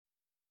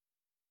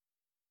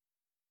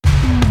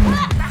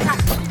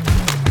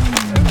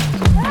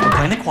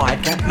quiet.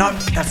 No,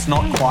 that's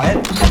not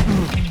quiet.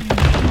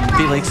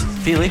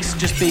 Felix,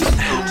 just be... No,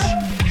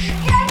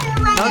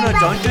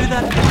 don't do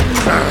that.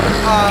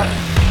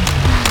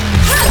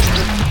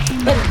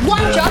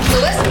 One job,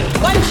 Lewis.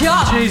 One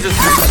job. Jesus.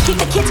 Keep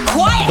the kids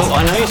quiet. Look,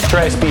 I know you're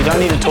stressed, but you don't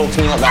need to talk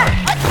to me like that.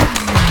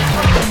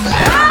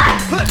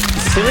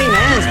 Silly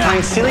man's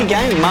playing silly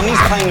game.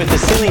 Mummy's playing with the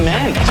silly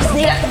man. I just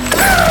need to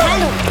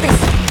handle this.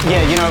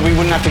 Yeah, you know, we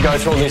wouldn't have to go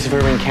through all this if we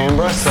were in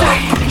Canberra, so... Sorry,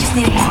 I just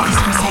need to handle this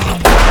for a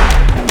second.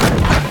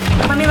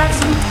 Let me like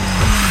some...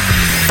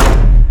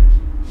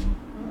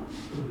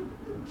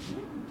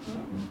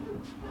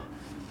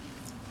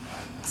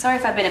 Sorry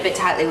if I've been a bit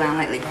tightly wound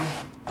lately, bro.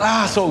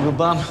 It's all good,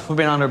 Bum. We've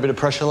been under a bit of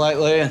pressure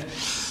lately, and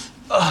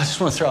I just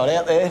want to throw it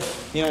out there.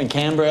 You know, in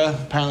Canberra,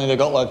 apparently they've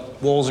got, like,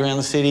 walls around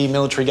the city,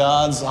 military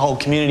guards, a whole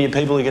community of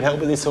people who could help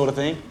with this sort of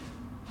thing.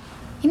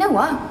 You know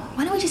what?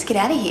 Why don't we just get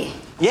out of here?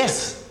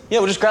 Yes. Yeah,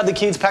 we'll just grab the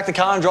kids, pack the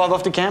car and drive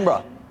off to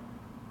Canberra.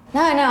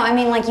 No, I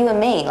mean like you and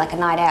me, like a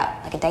night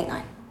out, like a date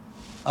night.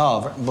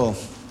 Oh, well,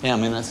 yeah, I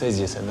mean, that's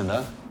easier said than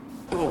done.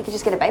 Oh, we could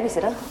just get a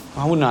babysitter.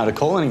 I wouldn't know how to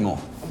call anymore.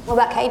 What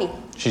about Katie?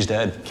 She's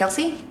dead.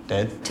 Kelsey?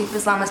 Dead. Tooth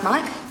Islamist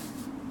Mike?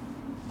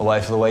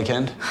 Away for the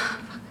weekend.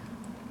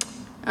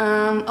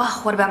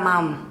 What about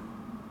Mum?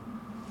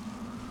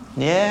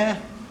 Yeah.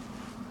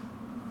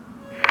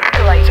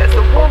 Later,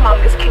 the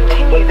warmongers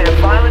continue their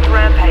violent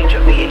rampage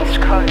of the East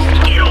Coast.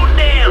 Get on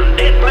down,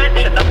 dead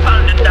match at the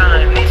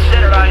Thunderdome this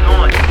Saturday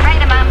night.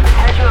 Raina, Mum,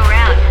 heard you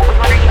around. Was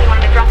wondering if you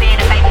wanted to drop in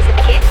and babysit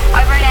the kids.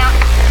 Over and out.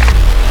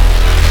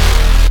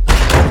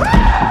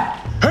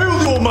 Hail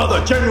your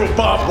mother, General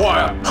Barbed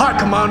Wire, High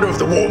Commander of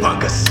the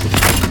Warmongers.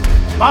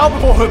 Bow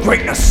before her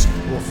greatness,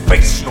 will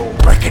face your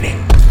reckoning.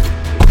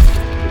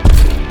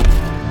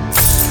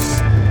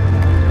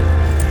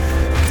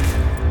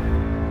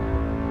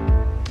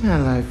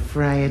 Hello,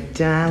 Freya,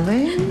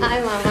 darling.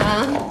 Hi,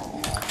 Mama.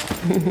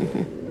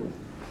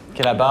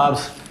 G'day,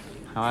 Barbs.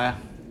 How are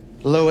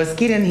you? Lewis,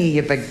 get in here,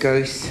 you big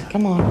goose.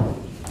 Come on.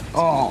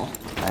 Oh.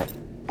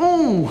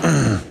 Oh.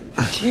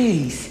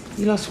 Jeez,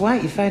 you lost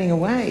weight. You're fading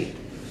away.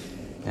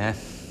 Yeah,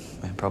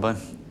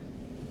 probably.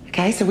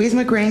 Okay, so where's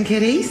my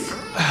grandkiddies?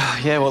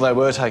 Yeah, well, they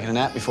were taking a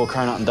nap before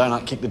Cronut and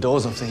Donut kicked the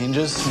doors off the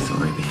hinges.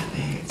 Sorry about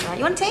that. Right,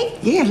 you want tea?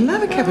 Yeah, I'd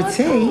love a cup of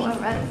tea. Cool. All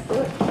right,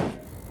 good.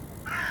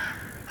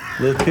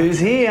 Look who's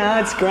here,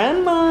 it's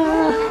Grandma.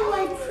 Oh,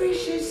 my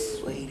precious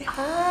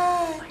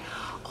sweetheart.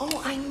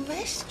 Oh, I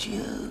missed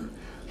you.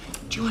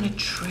 Do you want a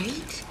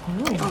treat?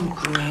 Oh,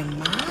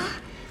 Grandma.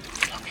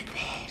 Look at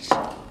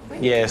that.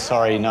 Yeah,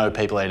 sorry, no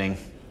people eating.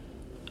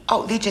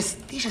 Oh, they're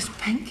just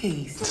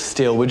pinkies.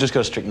 Still, we've just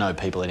got a strict no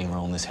people eating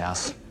rule in this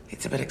house.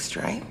 It's a bit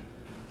extreme.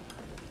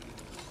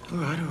 All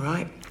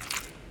right.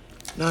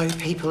 No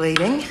people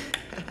eating.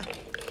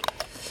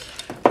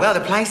 Well,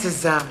 the place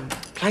is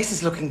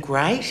looking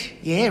great.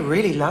 Yeah,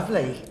 really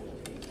lovely.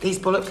 These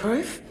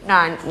bulletproof?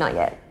 No, not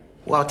yet.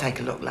 Well, I'll take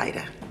a look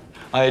later.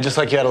 Oh, yeah, just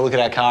like you had a look at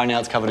our car and now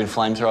it's covered in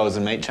flamethrowers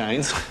and meat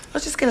chains. I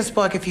was just going to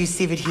spike a few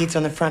severed heads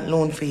on the front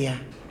lawn for you.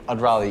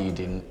 I'd rather you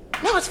didn't.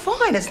 No, it's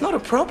fine. It's not a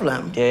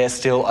problem. Yeah,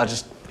 still, I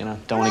just,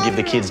 don't want to give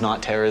the kids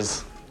night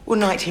terrors. Well,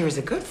 night terrors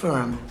are good for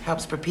them.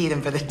 Helps prepare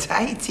them for the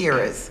day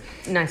terrors.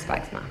 No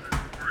spikes, Mum.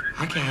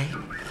 Okay.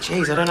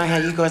 Geez, I don't know how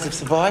you guys have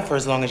survived for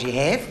as long as you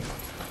have.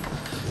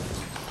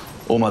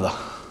 Oh, Mother.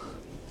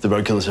 The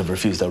roadkillers have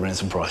refused our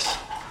ransom price.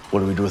 What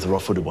do we do with the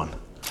raw-footed one?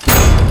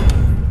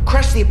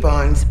 Crush their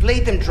bones,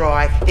 bleed them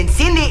dry, then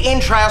send their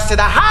entrails to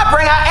the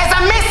Harbinger as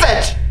a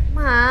message!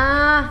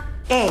 Ma.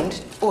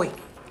 And, oi,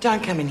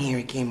 don't come in here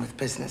again with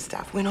business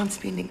stuff when I'm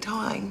spending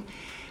time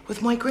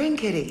with my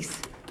grandkiddies.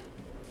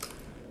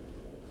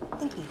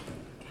 Thank you.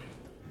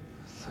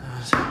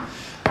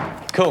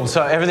 Cool,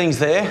 so everything's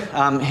there.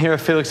 Here are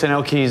Felix and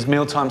Elkie's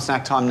mealtime,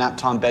 snack time, nap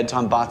time,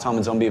 bedtime, bath time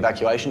and zombie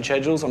evacuation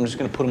schedules. I'm just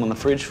going to put them on the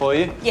fridge for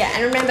you. Yeah,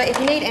 and remember, if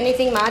you need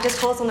anything, Ma, just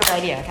call us on the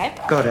radio, okay?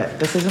 Got it.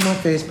 This isn't my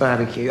first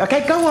barbecue.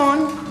 Okay, go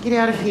on. Get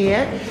out of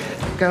here.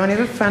 Go and have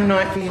a fun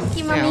night for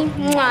yourself. you, Mummy.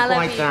 Mwah, I love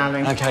Bye, you.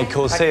 darling. Okay,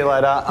 cool. See you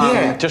later.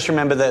 Yeah. Just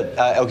remember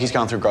that Elkie's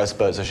going through growth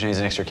spurt, so she needs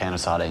an extra can of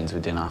sardines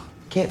with dinner.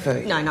 Cat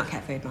food? No, not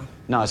cat food, Mum.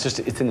 No, it's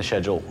in the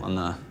schedule on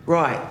the...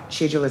 Right.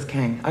 Schedule is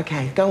king.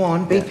 Okay, go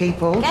on. Be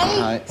people.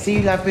 Right. See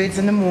you lovebirds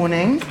in the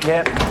morning.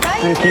 Yep.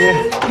 Thank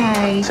you.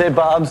 Okay. See you,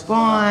 Barbs.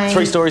 Bye.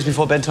 3 stories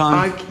before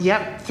bedtime.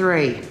 Yep,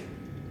 3.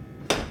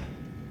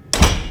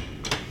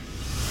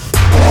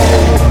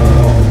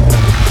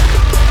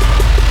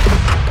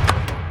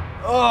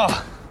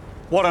 Oh,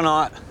 what a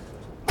night.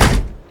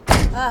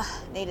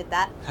 Needed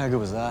that. How good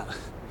was that?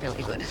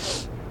 Really good.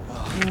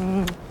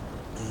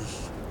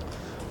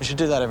 We should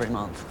do that every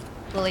month.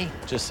 Fully.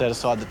 Just set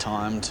aside the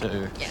time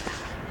to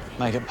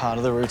make it part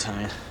of the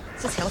routine.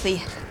 It's just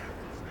healthy.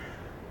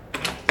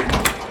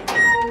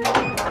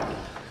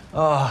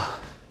 Oh.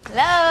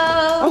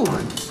 Hello. Oh,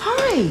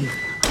 hi.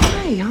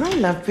 Hi,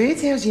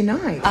 lovebirds. How's your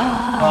night?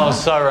 Oh,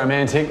 so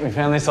romantic. We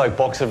found this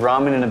box of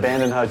rum in an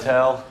abandoned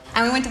hotel.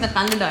 And we went to the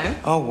Thunderdome.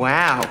 Oh,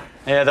 wow.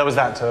 Yeah, that was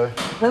that too.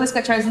 Lewis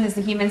got chosen as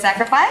the human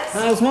sacrifice.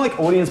 It was more like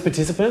audience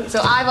participants.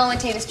 So I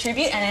volunteered as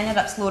tribute and ended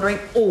up slaughtering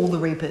all the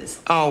Reapers.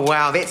 Oh,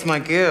 wow, that's my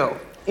girl.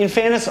 In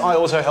fairness, I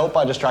also helped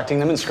by distracting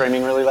them and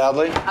screaming really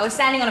loudly. I was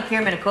standing on a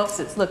pyramid of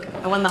corpses. Look,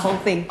 I won the whole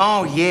thing.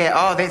 Oh, yeah.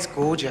 Oh, that's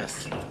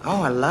gorgeous.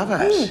 Oh, I love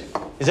it.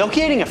 Is Elkie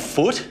eating a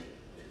foot?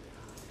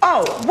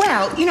 Oh,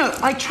 well, you know,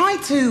 I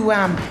tried to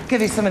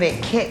give her some of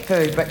that cat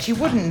food, but she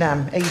wouldn't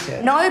eat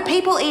it. No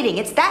people eating.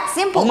 It's that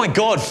simple. Oh my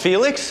God,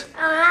 Felix!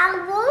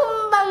 I'm a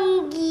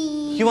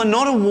warmonger. You are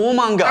not a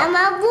warmonger. I'm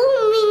a warmonger.